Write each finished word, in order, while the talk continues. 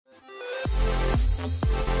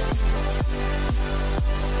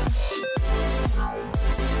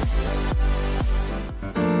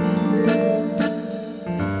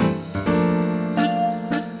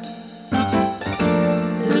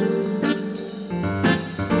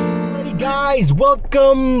guys,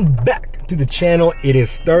 welcome back to the channel. It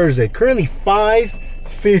is Thursday, currently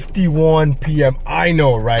 5:51 p.m. I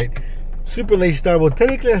know, right? Super late start. Well,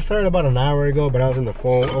 technically I started about an hour ago, but I was on the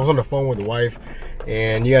phone with the wife,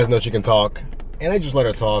 and you guys know she can talk, and I just let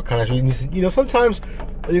her talk. Kind of, you know, sometimes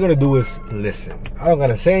all you gotta do is listen. I don't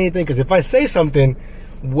gotta say anything, because if I say something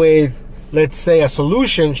with, let's say, a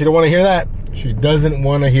solution, she don't want to hear that. She doesn't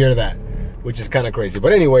want to hear that, which is kind of crazy.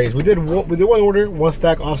 But anyways, we did one order, one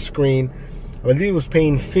stack off screen. I believe it was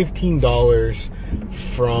paying $15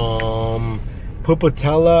 from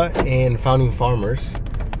Pupatella and Founding Farmers.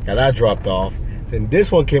 Got that dropped off. Then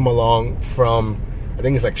this one came along from, I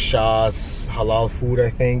think it's like Shah's Halal Food,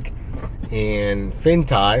 I think, and Fin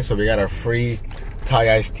Thai. So we got our free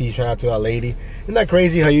Thai iced tea. Shout out to that lady. Isn't that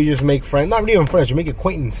crazy how you just make friends? Not even friends, you make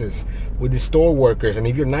acquaintances with the store workers, and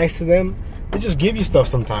if you're nice to them, they just give you stuff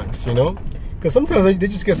sometimes, you know? Because sometimes they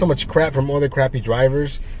just get so much crap from all the crappy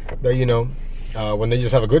drivers that, you know, when they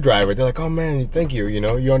just have a good driver, they're like, oh man, thank you, you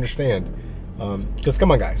know, you understand. Because come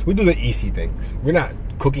on guys, we do the easy things. We're not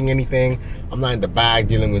cooking anything. I'm not in the bag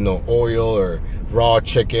dealing with no oil or raw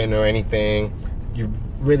chicken or anything. You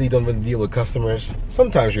really don't really deal with customers.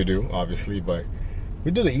 Sometimes you do, obviously, but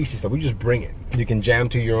we do the easy stuff. We just bring it. You can jam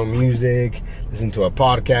to your own music, listen to a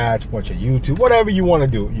podcast, watch a YouTube, whatever you want to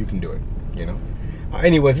do, you can do it, you know.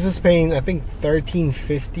 Anyways, this is paying, I think,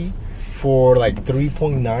 $13.50 for like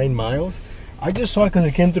 3.9 miles. I just saw it because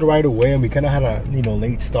it came through right away, and we kind of had a, you know,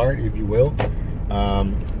 late start, if you will.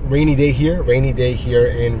 Rainy day here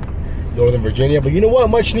in Northern Virginia, but you know what?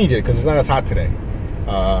 Much needed, because it's not as hot today.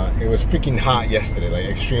 It was freaking hot yesterday, like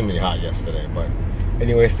extremely hot yesterday. But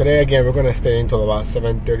anyways, today again we're gonna stay until about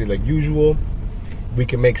 7:30 like usual. We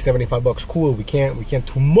can make 75 bucks. Cool. We can't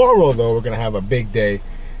tomorrow though. We're gonna have a big day.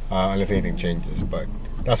 Unless anything changes, but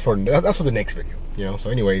that's for the next video, you know. So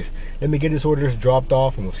anyways, let me get these orders dropped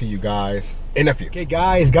off, and we'll see you guys in a few. Okay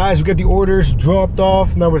guys, we got the orders dropped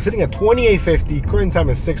off. Now we're sitting at $28.50. Current time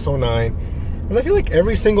is 6:09, and I feel like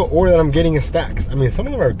every single order that I'm getting is stacks. I mean, some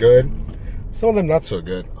of them are good, some of them not so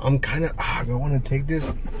good. I'm kind of, do I want to take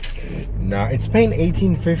this? Nah, it's paying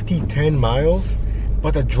 $18.50, 10 miles,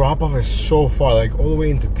 but the drop off is so far, like all the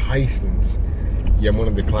way into Tyson's. Yeah, I'm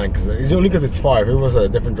gonna decline, because it's only because it's far. If it was a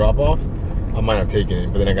different drop off, I might have taken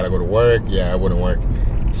it, but then I gotta go to work. Yeah, it wouldn't work.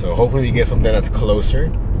 So hopefully we get something that's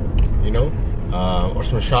closer, you know, or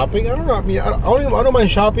some shopping. I don't know. I mean, I don't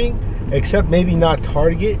mind shopping, except maybe not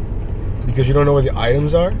Target, because you don't know where the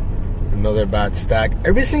items are. Another bad stack.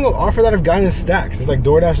 Every single offer that I've gotten is stacks. It's like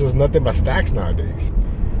DoorDash does nothing but stacks nowadays,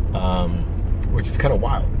 which is kind of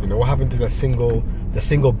wild. You know, what happened to the single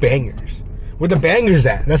bangers? Where the bangers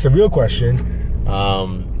at? That's a real question.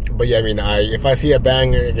 But yeah, I mean, if I see a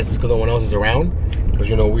banger, I guess it's because no one else is around. Because,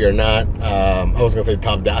 you know, we are not, I was going to say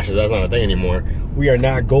top dashes, that's not a thing anymore. We are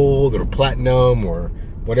not gold or platinum or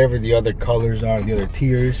whatever the other colors are, the other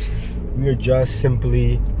tiers. We are just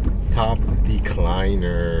simply top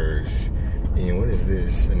decliners. And what is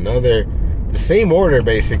this? The same order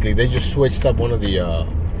basically. They just switched up one of the,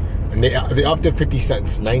 and they upped it 50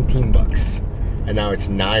 cents, 19 bucks. And now it's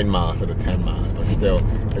 9 miles instead of 10 miles. But still,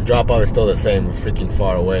 the drop-off is still the same. We're freaking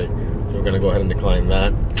far away. So we're going to go ahead and decline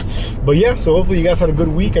that. But yeah, so hopefully you guys had a good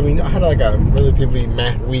week. I mean, I had like a relatively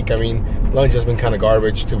meh week. I mean, lunch has been kind of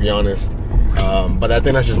garbage, to be honest. But I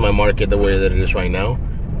think that's just my market the way that it is right now.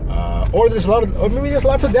 Or maybe there's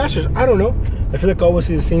lots of dashers. I don't know. I feel like I always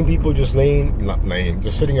see the same people just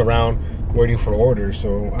just sitting around waiting for orders.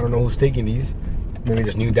 So I don't know who's taking these. Maybe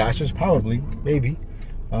there's new dashers, probably, maybe.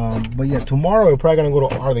 But yeah, tomorrow we're probably gonna go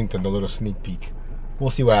to Arlington, a little sneak peek. We'll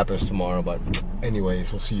see what happens tomorrow, but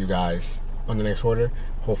anyways, we'll see you guys on the next order,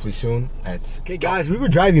 hopefully soon. Okay guys, we were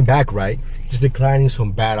driving back, right? Just declining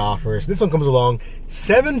some bad offers. This one comes along,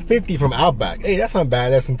 $7.50 from Outback. Hey, that's not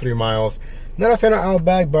bad, that's in 3 miles. Not a fan of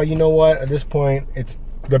Outback, but you know what? At this point, it's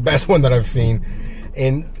the best one that I've seen.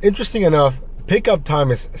 And interesting enough, pickup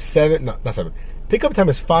time is pickup time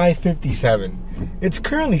is 5:57. It's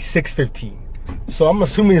currently 6:15. So I'm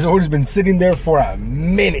assuming this order's been sitting there for a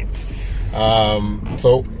minute.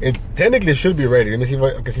 So it technically should be ready. Let me see if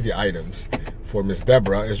I can see the items for Miss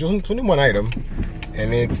Deborah. It's only one item,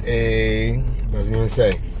 and it's doesn't even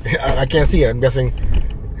say. I can't see it. I'm guessing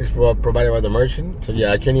it's provided by the merchant. So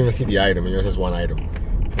yeah, I can't even see the item. It just one item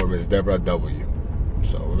for Miss Deborah W.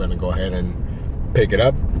 So we're gonna go ahead and pick it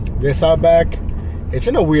up. This Outback, it's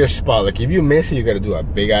in a weird spot. Like if you miss it, you gotta do a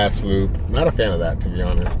big ass loop. Not a fan of that, to be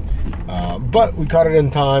honest. But we caught it in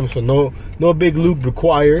time, so no big loop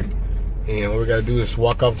required. And what we gotta do is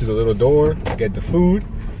walk up to the little door, get the food,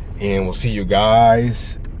 and we'll see you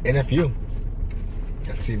guys in a few.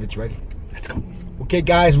 Let's see if it's ready. Let's go. Okay,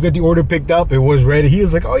 guys, we got the order picked up. It was ready. He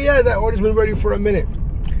was like, oh yeah, that order's been ready for a minute.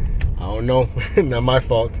 I don't know. Not my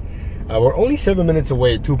fault. We're only 7 minutes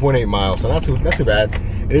away, 2.8 miles, so not too bad.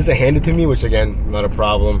 It is a handed to me, which again, not a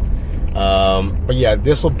problem. But yeah,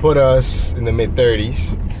 this will put us in the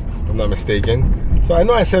mid-30s, if I'm not mistaken. So I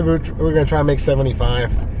know I said we're gonna try and make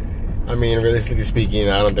 75. I mean, realistically speaking,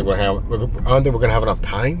 I don't think we're gonna have enough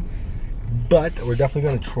time, but we're definitely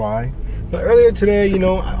gonna try. But earlier today, you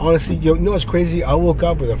know, honestly, you know what's crazy? I woke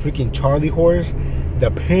up with a freaking Charlie horse. The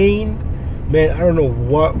pain, man, I don't know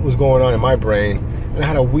what was going on in my brain. And I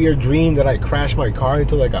had a weird dream that I crashed my car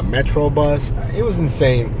into like a metro bus. It was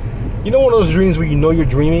insane. You know, one of those dreams where you know you're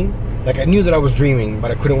dreaming? Like, I knew that I was dreaming, but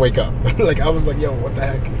I couldn't wake up. Like, I was like, yo, what the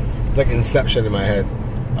heck? It's like Inception in my head.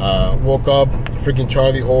 Woke up, freaking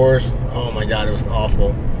Charlie horse. Oh my God, it was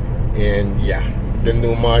awful. And yeah, didn't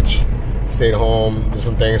do much. Stayed home, did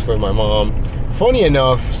some things for my mom. Funny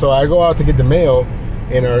enough, so I go out to get the mail,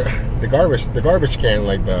 and the garbage can,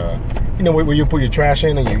 like you know, where you put your trash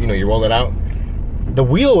in and you roll it out. The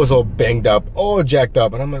wheel was all banged up, all jacked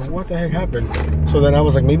up, and I'm like, what the heck happened? So then I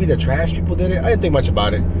was like, maybe the trash people did it. I didn't think much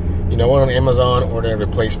about it. You know, I went on Amazon, ordered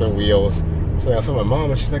replacement wheels. So I saw my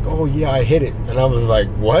mom, and she's like, oh yeah, I hit it. And I was like,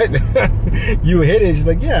 what? You hit it? She's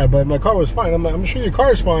like, yeah, but my car was fine. I'm like, I'm sure your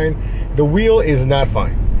car is fine. The wheel is not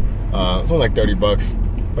fine. It's only like 30 bucks.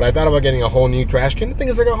 But I thought about getting a whole new trash can. I think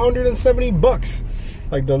it's like 170 bucks.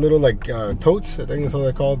 Like the little like totes, I think that's what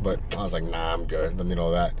they're called. But I was like, nah, I'm good. Don't need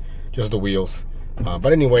all that. Just the wheels.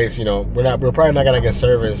 But anyways, you know, we're probably not gonna get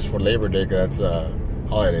service for Labor Day because that's a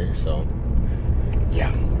holiday. So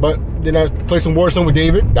yeah. But then I played some Warzone with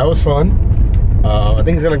David. That was fun. I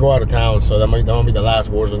think he's gonna go out of town, so that might be the last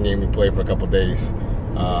Warzone game we play for a couple days.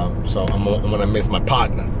 So I'm gonna miss my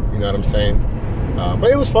partner. You know what I'm saying?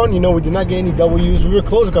 But it was fun. You know, we did not get any W's. We were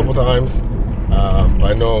close a couple times,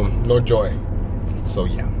 but no joy. So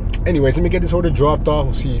yeah. Anyways, let me get this order dropped off.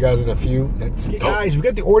 We'll see you guys in a few. Guys, we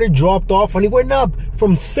got the order dropped off, and it went up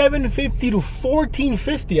from $7.50 to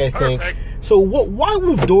 $14.50, I think. Perfect. So why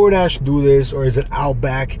would DoorDash do this, or is it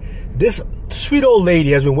Outback? This sweet old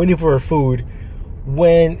lady has been waiting for her food.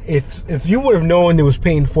 When if you would have known it was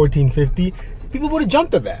paying $14.50, people would have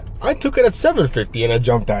jumped at that. I took it at $7.50 and I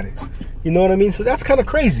jumped at it. You know what I mean? So that's kind of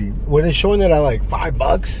crazy. Were they showing it at like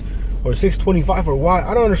 $5 or $6.25 or why?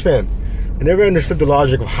 I don't understand. I never understood the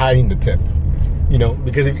logic of hiding the tip. You know,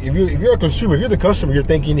 because if you're a consumer, if you're the customer, you're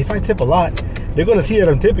thinking, if I tip a lot, they're gonna see that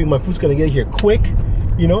I'm tipping, my food's gonna get here quick,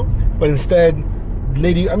 you know? But instead,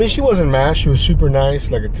 lady, I mean, she wasn't mad, she was super nice,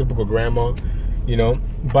 like a typical grandma, you know?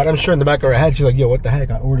 But I'm sure in the back of her head, she's like, yo, what the heck,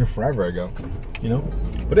 I ordered forever ago, you know?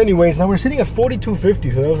 But anyways, now we're sitting at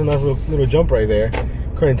 $42.50, so that was a nice little jump right there.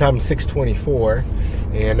 Current time is 6:24,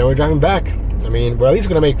 and now we're driving back. I mean, we're at least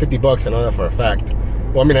gonna make 50 bucks, I know that for a fact.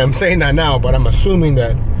 Well, I mean, I'm saying that now, but I'm assuming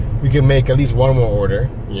that we can make at least one more order,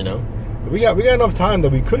 you know? But we got enough time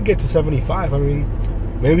that we could get to 75. I mean,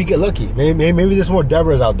 maybe we get lucky. Maybe there's more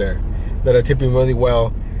Deborahs out there that are tipping really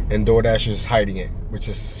well, and DoorDash is hiding it, which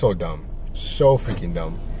is so dumb. So freaking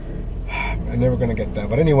dumb. I'm never gonna get that.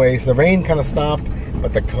 But anyways, the rain kind of stopped,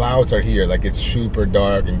 but the clouds are here. Like, it's super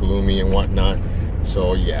dark and gloomy and whatnot.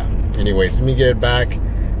 So yeah. Anyways, let me get it back.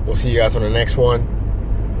 We'll see you guys on the next one.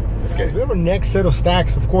 Let's get it. We have our next set of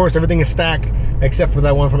stacks. Of course, everything is stacked except for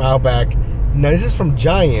that one from Outback. Now, this is from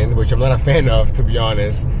Giant, which I'm not a fan of, to be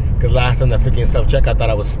honest, because last time that freaking self-checkout, I thought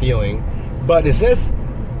I was stealing. But it says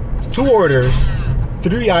 2 orders,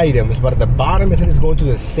 3 items, but at the bottom it says it's going to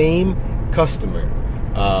the same customer.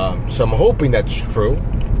 So I'm hoping that's true.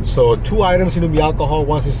 So 2 items seem to be alcohol,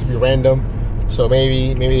 1 seems to be random. So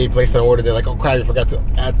maybe they placed an order, they're like, oh crap, you forgot to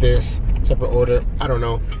add this separate order. I don't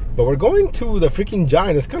know. But we're going to the freaking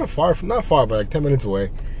Giant. It's kind of far, not far, but like 10 minutes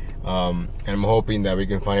away. And I'm hoping that we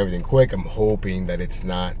can find everything quick. I'm hoping that it's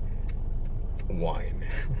not wine.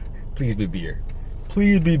 Please be beer.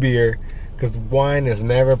 Please be beer. Because wine is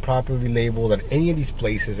never properly labeled at any of these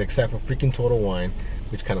places except for freaking Total Wine,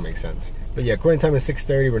 which kind of makes sense. But yeah, current time is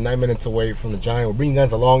 6:30. We're 9 minutes away from the Giant. We're bringing you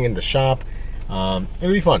guys along in the shop. It'll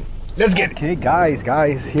be fun. Let's get it. Okay,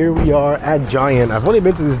 guys, here we are at Giant. I've only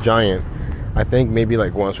been to this Giant, I think maybe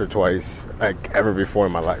like once or twice, like ever before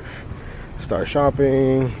in my life. Start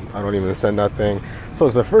shopping. I don't even send that thing. So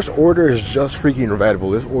the first order is just freaking Red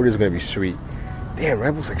Bull. This order is gonna be sweet. Damn,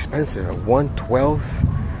 Red Bull's expensive. A 112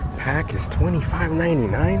 pack is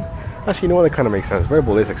 $25.99. Actually, you know what? That kind of makes sense. Red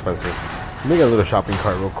Bull is expensive. Let me get a little shopping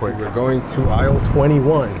cart real quick. We're going to aisle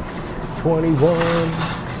 21 for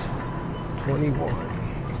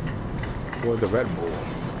the Red Bull.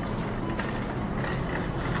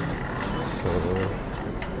 So,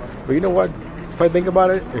 but you know what? if I think about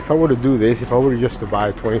it, if I were to do this, if I were just to buy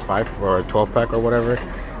a 25 or a 12 pack or whatever,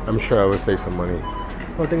 I'm sure I would save some money.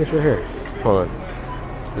 Oh, I think it's right here. Hold on.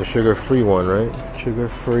 The sugar-free one, right?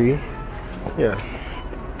 Sugar-free. Yeah.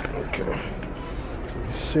 Okay.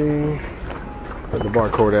 Let's see. Where's the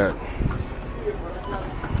barcode at?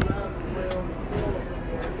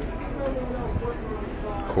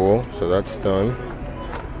 Cool. So that's done.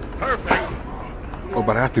 Perfect. Oh,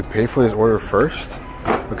 but I have to pay for this order first?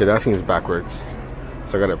 Okay, that seems backwards.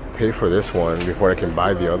 So I gotta pay for this one before I can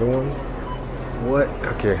buy the other one? What?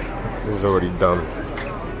 Okay, this is already done.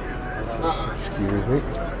 So, excuse me.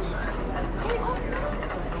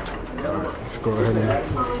 Let's go ahead and do that.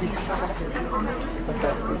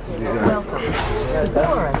 Welcome. If you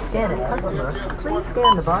are a Scan It customer, please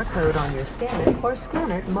scan the barcode on your Scan It or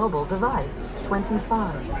Scan It mobile device.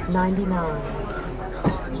 $25.99.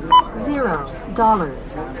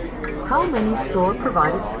 $0. How many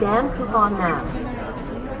store-provided scan coupon now?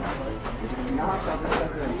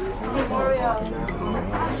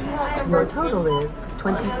 Your total is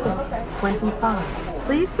 $26.25.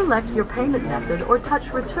 Please select your payment method or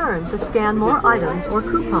touch return to scan more items or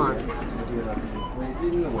coupons.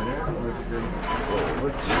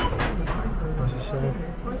 What's it say?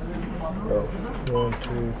 Oh, 1,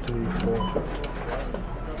 2, 3, 4.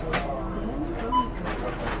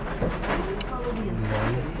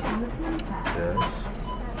 Yes.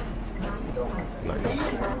 Nice.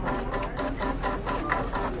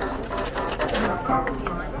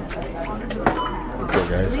 Okay,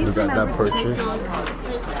 guys, we got that purchase.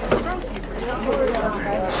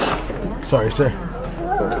 Sorry, sir.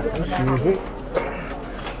 Excuse me.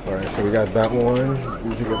 Alright, so we got that one.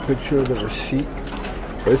 We took a picture of the receipt.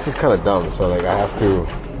 But this is kind of dumb, so like I'm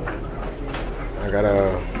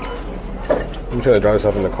trying to drive this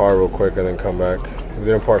up in the car real quick and then come back. We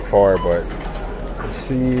didn't park far, but let's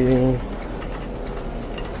see.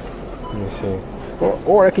 Let me see.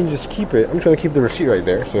 Or I can just keep it. I'm trying to keep the receipt right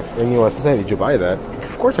there. So if anyone says, hey, did you buy that?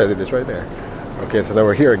 Of course I did. It's right there. Okay, so now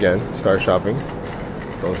we're here again. Start shopping.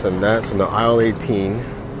 Don't send that. So now aisle 18.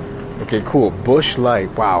 Okay, cool. Bush Light.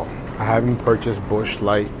 Wow. I haven't purchased Bush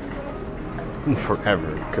Light in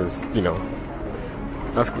forever because, you know,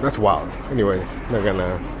 that's wild. Anyways, not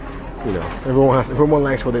gonna, you know, everyone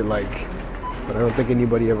likes what they like, but I don't think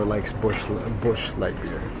anybody ever likes Bush Light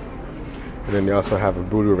beer. And then they also have a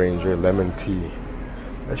Voodoo Ranger lemon tea.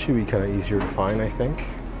 That should be kind of easier to find, I think.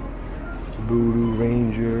 Voodoo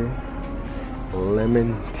Ranger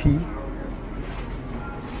lemon tea.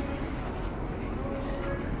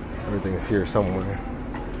 Everything's here somewhere.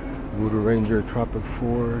 Voodoo Ranger Tropic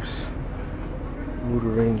Force. Voodoo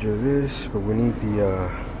Ranger this, but we need the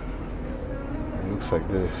it looks like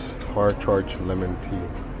this hard charge lemon tea.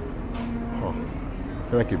 Huh. I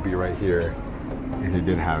feel like it'd be right here if they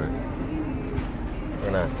did have it.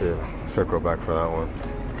 We're gonna have to circle back for that one.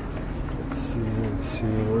 Let's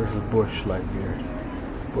see, where's the Bush Light beer?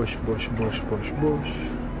 Bush.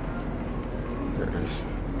 There it is.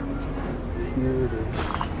 Here it is.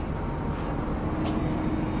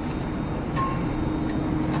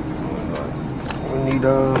 We need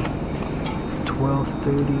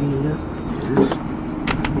 1230. Yeah, it is.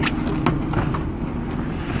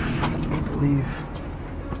 I believe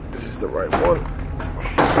this is the right one.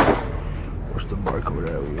 Where's the barcode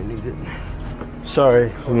at? We need it.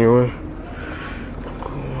 Sorry, anyway.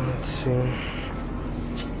 Let's see.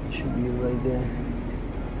 It should be right there.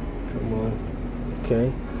 Come on.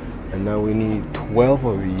 Okay. And now we need 12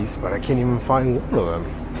 of these, but I can't even find one of them.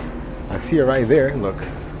 I see it right there. Look.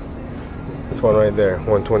 This one right there.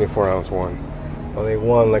 124-ounce one. Oh, they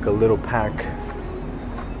won like a little pack.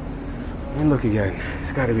 Let me look again.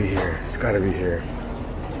 It's gotta be here. It's gotta be here.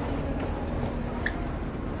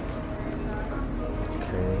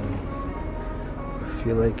 Okay. I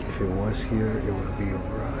feel like if it was here, it would be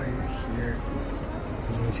right here.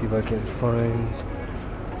 Let me see if I can find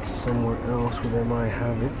somewhere else where they might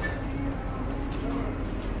have it.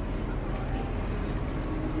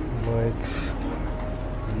 Mike's.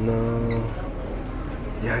 No.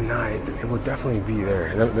 Yeah, no, it would definitely be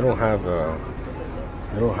there. They don't have the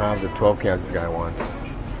 12 cans this guy wants.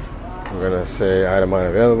 We're gonna say item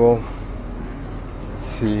unavailable.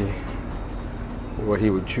 Let's see what he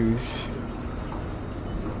would choose.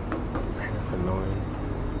 That's annoying.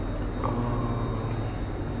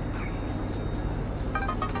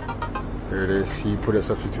 There it is. He put a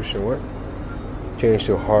substitution. What? Change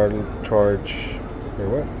to hard charge. Wait,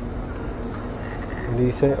 what? What did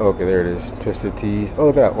he say? Oh, okay, there it is. Twisted teas. Oh,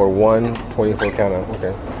 look at that. Or 1 24 count out.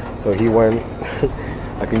 Okay. So he went.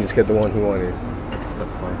 I can just get the one he wanted.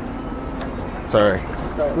 That's fine. Sorry.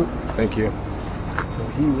 Thank you. So So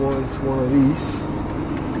he wants one of these.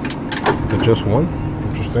 But just one?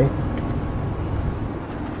 Interesting.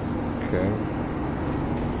 Okay.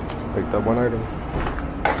 Picked up one item.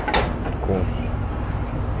 Cool.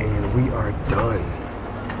 And we are done.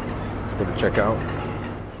 Let's go to checkout.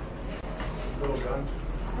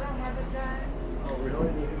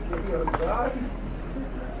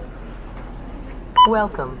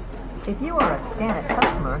 Welcome. If you are a Scan It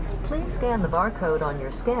customer, please scan the barcode on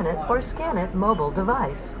your Scan It or Scan It mobile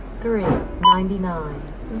device. $3.99.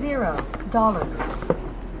 $0.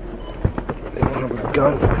 They don't have a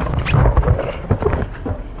gun.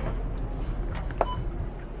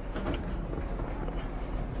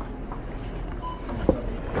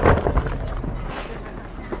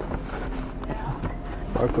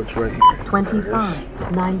 Barcode's right here.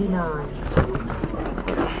 $25.99.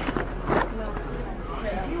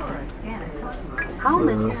 How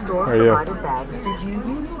many store-provided bags did you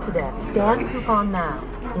use today? Scan coupon now.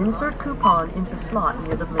 Insert coupon into slot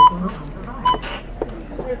near the blinking.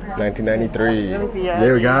 1993.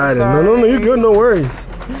 Yeah, we got it. No, you're good. No worries.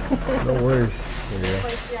 No worries. Yeah.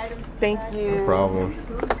 Thank you. No problem.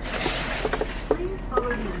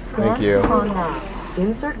 Scan Thank you. coupon now.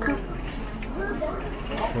 Insert coupon.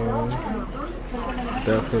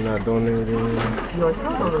 Definitely not donating. Your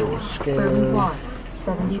total is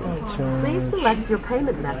 $31.78. Please select your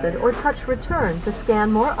payment method or touch return to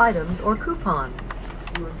scan more items or coupons.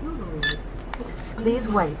 Please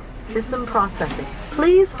wait. System processing.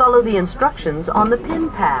 Please follow the instructions on the PIN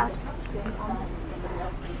pad.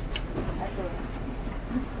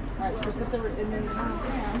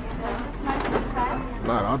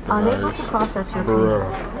 Not out there. Unable to process your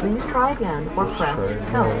payment. Please try again or press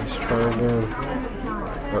help. Let's try again.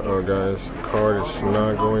 Uh-oh, guys. Card is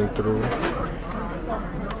not going through.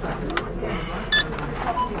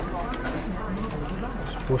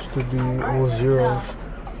 It's supposed to be all zeros.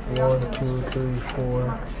 1, 2, 3,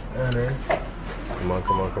 4. Enter. Come on,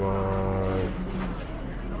 come on, come on.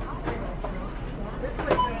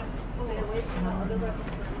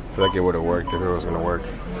 I feel like it would have worked if it was going to work.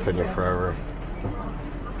 It's taking forever.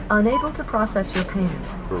 Unable to process your payment.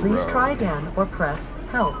 Please try again or press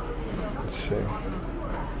help. Let's see.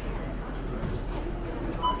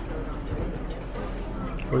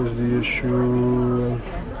 What is the issue?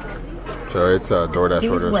 So it's a DoorDash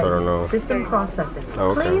order, so I don't know. System processing.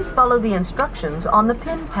 Oh, okay. Please follow the instructions on the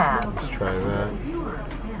PIN pad. Let's try that.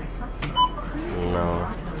 No.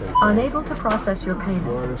 Unable to process your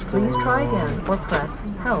payment. Please try again or press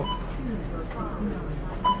help.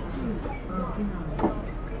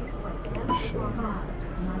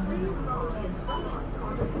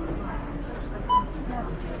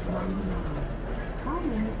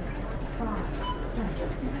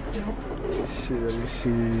 Let me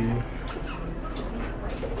see.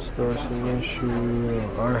 Starts an issue.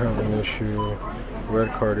 I have an issue. Red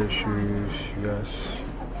card issues. Yes.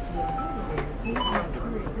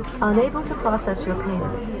 Unable to process your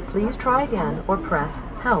payment. Please try again or press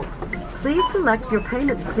help. Please select your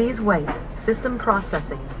payment. Please wait. System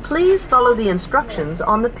processing. Please follow the instructions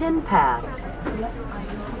on the PIN pad. Let's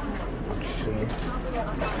see.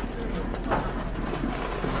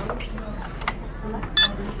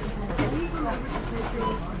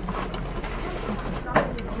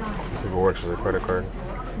 See if it works as a credit card.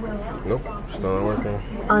 Nope, still not working.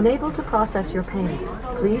 Unable to process your payment.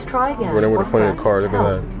 Please try again. Running with or a funny press card, look at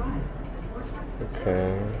help. that.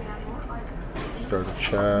 Okay. Start the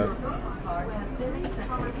chat.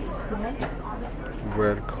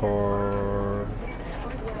 Red card.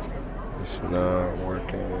 It's not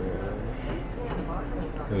working.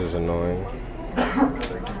 This is annoying.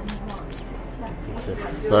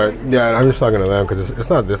 Alright, yeah, I'm just talking to them because it's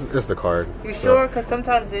not this, it's the card. You sure? Because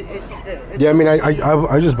sometimes it yeah, I mean,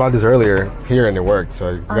 I just bought this earlier here and it worked,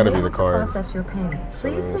 so it's got to be the card. To process your payment.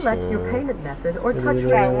 Please select your payment method or touch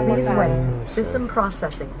return. Please wait. System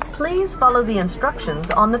processing. Please follow the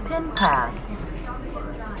instructions on the PIN pad.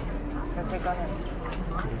 Okay, go ahead.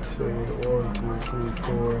 Let's see, 1, 2,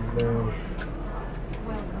 3, 4, bam.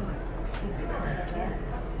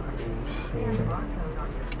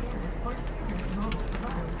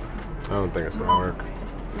 I don't think it's gonna work.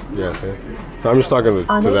 Yeah, see? So I'm just talking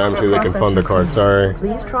to them so they can fund the card. Sorry.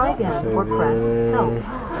 Please try again or press help.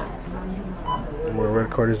 My red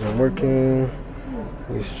card isn't working.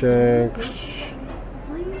 Please check.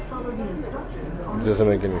 It doesn't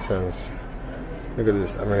make any sense. Look at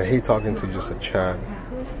this. I mean, I hate talking to just a chat.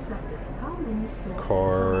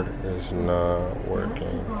 Card is not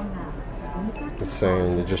working. It's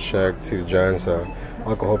saying you just check to John's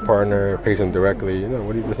alcohol partner, pays him directly. You know,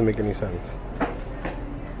 it doesn't make any sense.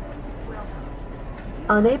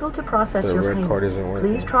 Unable to process The your red payment. card isn't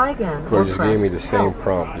working. Please try again Bro or just press gave me the same help.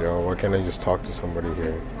 prompt, yo. Why can't I just talk to somebody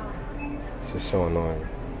here? It's just so annoying.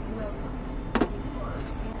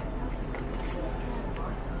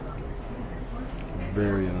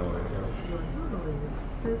 Very annoying,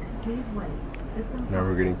 yo. Please wait. System Now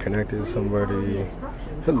we're getting connected to somebody.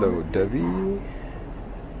 Hello, Debbie.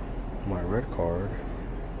 My red card.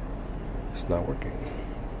 It's not working.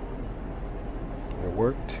 It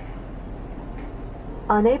worked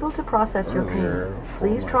Unable to process your earlier payment. for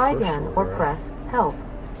Please my try first again or order, press help.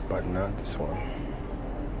 but not this one.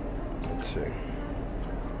 Let's see.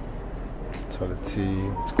 So let's see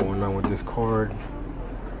what's going on with this card.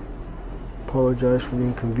 Apologize for the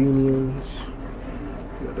inconvenience.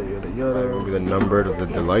 Yada yada yada. Maybe the number of the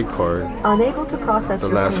delight card. Unable to process The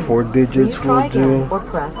your last payment. 4 digits Please try will do. again or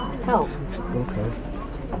press help. Okay.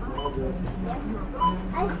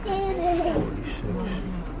 I scared it. 46.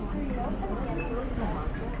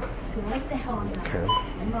 Okay.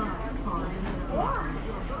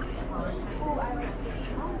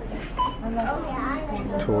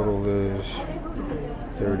 Total is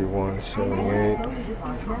 3178.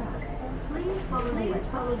 Please follow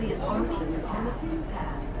the instructions on the pin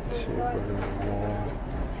pad. Let's see if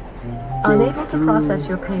Unable to process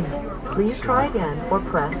your payment. Please try again or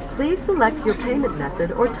press. Please select your payment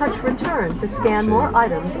method or touch return to scan more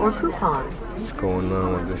items or coupons. what's going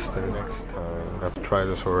on with this thing next time. I've tried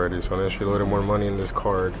this already, so then she loaded more money in this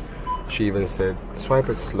card. She even said, swipe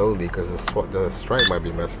it slowly because the stripe might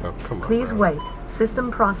be messed up. Come on. Please bro. wait.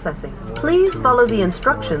 System processing. Please follow the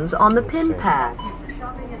instructions on the pin pad.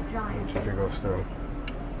 Let's see if it goes through.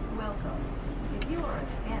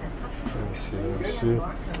 Let me see.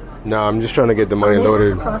 No, I'm just trying to get the money Unable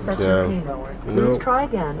loaded. to process your payment. Please Nope. try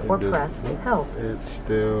again or It press did- help. It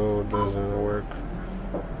still doesn't work.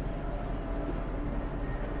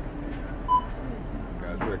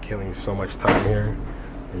 Guys, we're killing so much time here.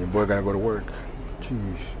 And your boy gotta go to work.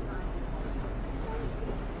 Jeez.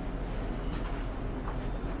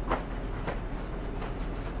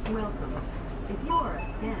 Welcome. If you are a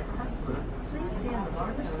Scan It customer, please scan the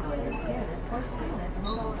barcode on your Scan It or Scan It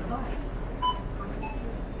mobile device.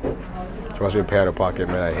 Supposed to be pay out of pocket,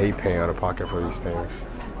 man. I hate paying out of pocket for these things.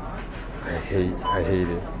 I hate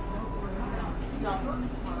it.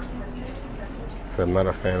 'Cause I'm not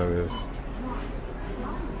a fan of this.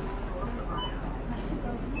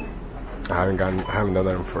 I haven't done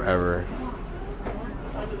that in forever.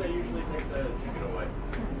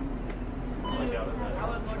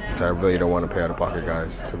 So I really don't want to pay out of pocket,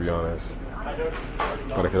 guys, to be honest.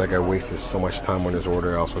 But I feel like I wasted so much time on this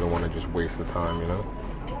order. I also don't want to just waste the time, you know?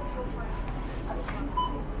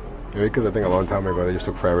 Maybe because I think a long time ago they just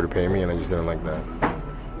took forever to pay me and I just didn't like that.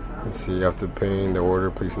 Let's see, after paying the order,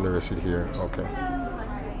 placing the receipt here. Okay.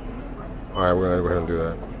 Alright, we're gonna go ahead and do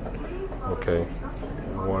that. Okay.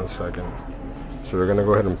 1 second. So we're gonna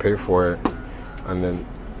go ahead and pay for it and then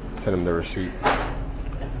send him the receipt.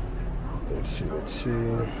 Let's see.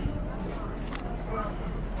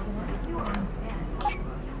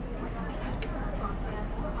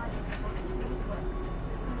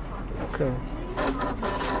 Okay.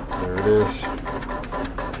 There it is.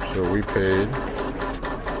 So we paid.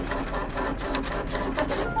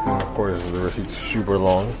 And of course the receipt's super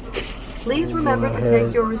long. Please remember to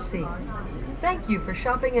take your receipt. Thank you for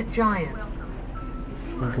shopping at Giant.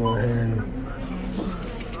 We'll go ahead and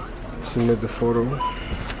submit the photo.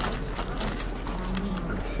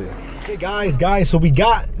 Let's see. Hey guys, so we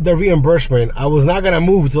got the reimbursement. I was not gonna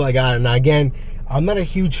move until I got it. Now again, I'm not a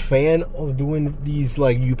huge fan of doing these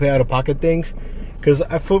like you pay out of pocket things, because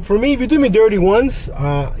for me, if you do me dirty once,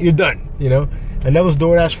 you're done, you know. And that was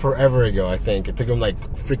DoorDash forever ago. I think it took them like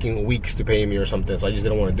freaking weeks to pay me or something, so I just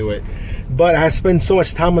didn't want to do it. But I spent so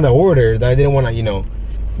much time on the order that I didn't want to, you know,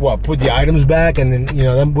 put the items back, and then you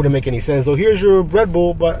know that wouldn't make any sense. So here's your Red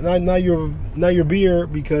Bull, but not your beer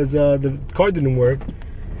because the card didn't work.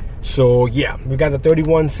 So yeah, we got the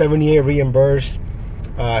 $31.78 reimbursed.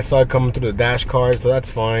 I saw it coming through the Dash card, so that's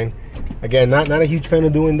fine. Again, not a huge fan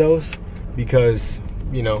of doing those because,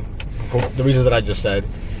 you know, for the reasons that I just said.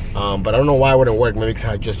 But I don't know why it wouldn't work. Maybe because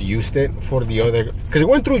I just used it for the other, because it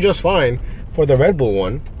went through just fine for the Red Bull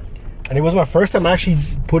one, and it was my first time actually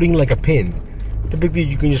putting like a pin. Typically,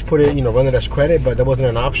 you can just put it, you know, run it as credit, but there wasn't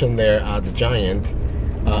an option there at the Giant.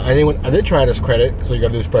 And then when I did try it as credit, so you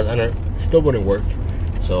gotta do is press enter. Still wouldn't work.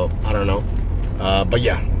 So I don't know. But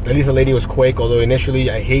yeah, at least the lady was quick. Although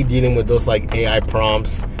initially I hate dealing with those like AI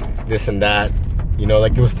prompts, this and that. You know,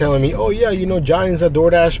 like it was telling me, oh yeah, you know, Giant's a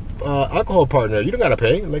DoorDash alcohol partner. You don't gotta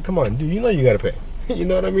pay. Like, come on, dude, you know you gotta pay. You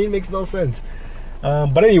know what I mean? Makes no sense.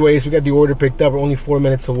 But anyways, we got the order picked up. We're only 4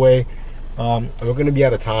 minutes away. we're gonna be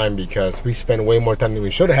out of time because we spent way more time than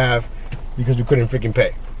we should have because we couldn't freaking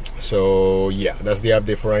pay. So yeah, that's the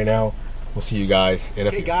update for right now. We'll see you guys in a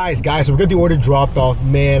few. Guys, so we got the order dropped off.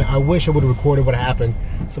 Man, I wish I would have recorded what happened.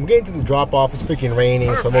 So I'm getting to the drop off. It's freaking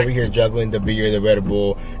raining. So I'm over here juggling the beer, the Red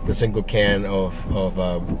Bull, the single can of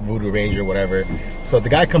Voodoo Ranger, whatever. So the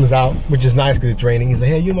guy comes out, which is nice because it's raining. He's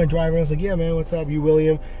like, hey, you my driver? I was like, yeah, man, what's up? You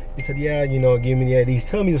William? He said, yeah, you know, give me the ID. He's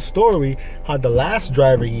telling me the story, how the last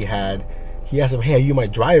driver he had, he asked him, hey, are you my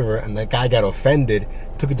driver? And that guy got offended,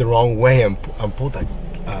 took it the wrong way, and pulled a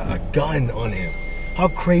gun on him. How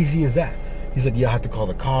crazy is that? He's like, yeah, I had to call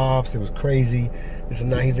the cops. It was crazy. This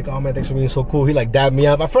and that. He's like, oh man, thanks for being so cool. He like dabbed me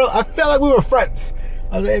up. I felt like we were friends.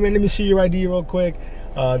 I was like, hey man, let me see your ID real quick.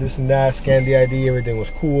 This and that. Scanned the ID. Everything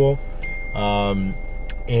was cool. And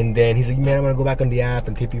then he's like, man, I'm gonna go back on the app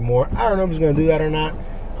and tip you more. I don't know if he's gonna do that or not.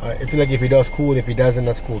 I feel like if he does, cool. If he doesn't,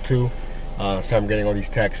 that's cool too. So I'm getting all these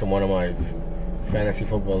texts from one of my fantasy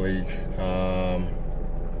football leagues.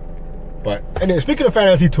 But anyway, speaking of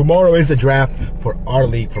fantasy, tomorrow is the draft for our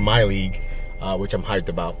league, for my league, which I'm hyped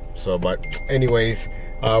about. So, but anyways,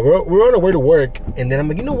 we're on our way to work, and then I'm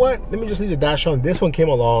like, you know what? Let me just leave the dash on. This one came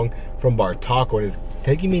along from Bartaco, and it's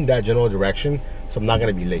taking me in that general direction, so I'm not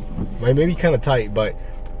gonna be late. It may be kind of tight, but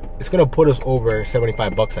it's gonna put us over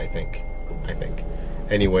 75 bucks, I think.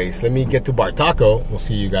 Anyways, let me get to Bartaco. We'll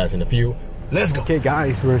see you guys in a few. Let's go. Okay,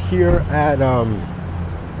 guys, we're here at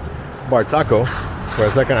Bartaco. For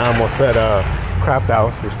a second, I almost said Craft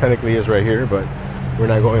House, which technically is right here, but we're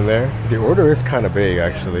not going there. The order is kind of big,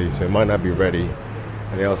 actually, so it might not be ready.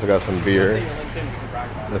 And they also got some beer.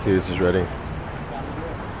 Let's see if this is ready.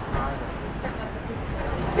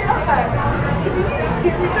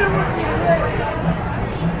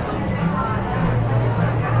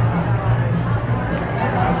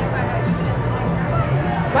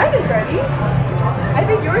 Mine is ready. I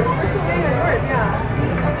think yours is still waiting on yours, yeah.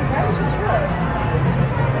 Mine is just short.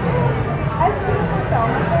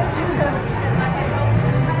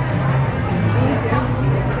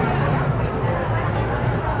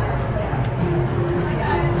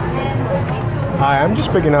 Hi, I'm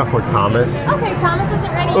just picking out for Thomas. Okay, Thomas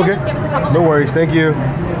isn't ready. Okay. Just give us a couple No minutes. worries, thank you.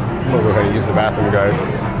 I'm gonna go ahead and use the bathroom, guys.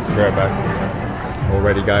 Be right back.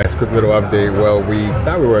 Alrighty, guys, quick little update. Well, we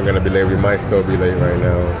thought we weren't gonna be late. We might still be late right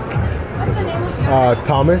now. What's the name of your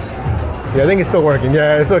Thomas. Yeah, I think it's still working.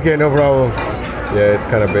 Yeah, it's okay, no problem. Yeah, it's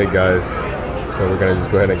kind of big, guys. So we're gonna just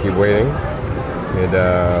go ahead and keep waiting. And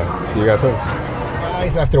see you guys soon.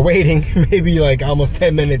 Guys, after waiting maybe like almost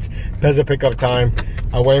 10 minutes past the pickup time,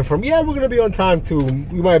 I went from, yeah, we're gonna be on time to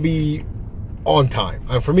we might be on time.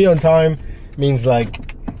 And for me, on time means like,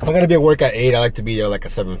 if I'm gonna be at work at 8, I like to be there like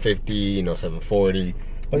at 7:50, you know, 7:40.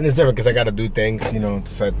 But then it's different because I gotta do things, you know, to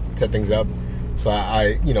set things up. So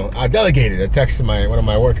I delegated. I texted one of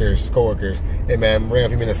my coworkers, hey man, we're a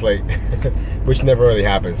few minutes late, which never really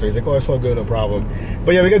happens. So he's like, oh, it's all good, no problem.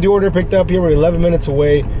 But yeah, we got the order picked up here. We're 11 minutes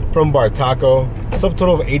away from Bartaco.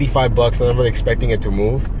 Subtotal of 85 bucks, and I'm really expecting it to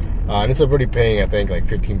move. And it's already paying, I think, like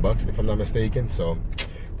 15 bucks, if I'm not mistaken. So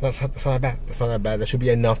that's not that bad. That's not that bad. That should be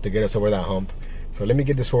enough to get us over that hump. So let me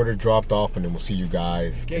get this order dropped off, and then we'll see you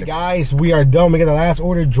guys. Okay, guys, we are done. We got the last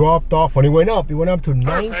order dropped off, and it went up. It went up to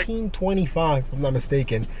 $19.25, if I'm not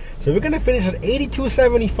mistaken. So we're gonna finish at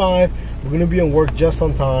 $82.75. We're gonna be on work just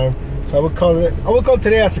on time. So I would call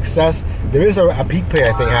today a success. There is a peak pay,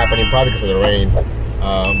 I think, happening, probably because of the rain.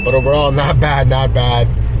 But overall, not bad, not bad.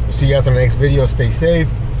 We'll see you guys on the next video. Stay safe.